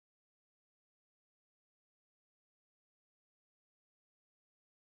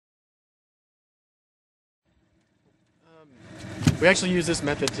We actually use this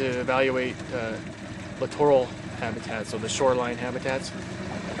method to evaluate littoral habitats, so the shoreline habitats.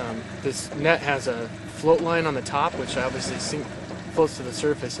 This net has a float line on the top, which obviously floats to the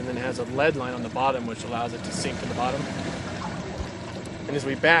surface, and then it has a lead line on the bottom, which allows it to sink to the bottom. And as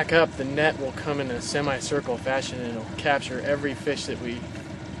we back up, the net will come in a semicircle fashion, and it'll capture every fish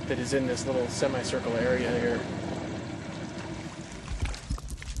that is in this little semicircle area here.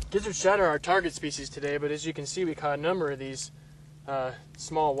 Gizzard shad are our target species today, but as you can see, we caught a number of these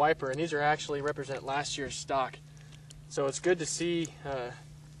small wiper, and these actually represent last year's stock. So it's good to see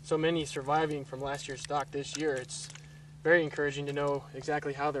so many surviving from last year's stock this year. It's very encouraging to know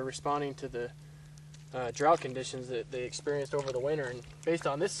exactly how they're responding to the drought conditions that they experienced over the winter. And based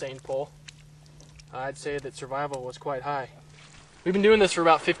on this seine poll, I'd say that survival was quite high. We've been doing this for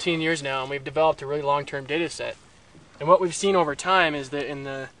about 15 years now, and we've developed a really long-term data set. And what we've seen over time is that in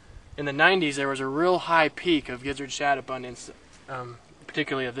the 90s there was a real high peak of gizzard shad abundance,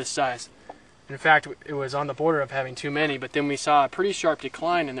 particularly of this size. In fact, it was on the border of having too many, but then we saw a pretty sharp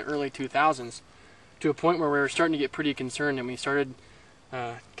decline in the early 2000s to a point where we were starting to get pretty concerned, and we started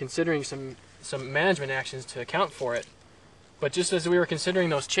considering some management actions to account for it. But just as we were considering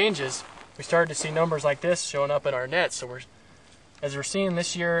those changes, we started to see numbers like this showing up in our nets. So as we're seeing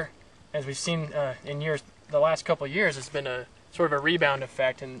this year, as we've seen in the last couple of years, it's been a sort of a rebound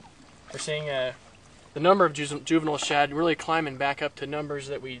effect, and we're seeing the number of juvenile shad really climbing back up to numbers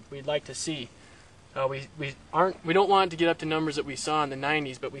that we'd like to see. We don't want it to get up to numbers that we saw in the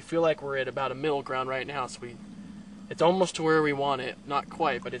 90s, but we feel like we're at about a middle ground right now. So it's almost to where we want it, not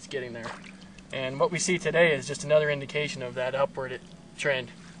quite, but it's getting there. And what we see today is just another indication of that upward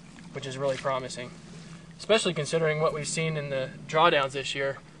trend, which is really promising, especially considering what we've seen in the drawdowns this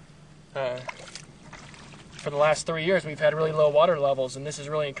year. For the last 3 years, we've had really low water levels, and this is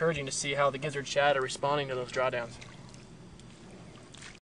really encouraging to see how the gizzard shad are responding to those drawdowns.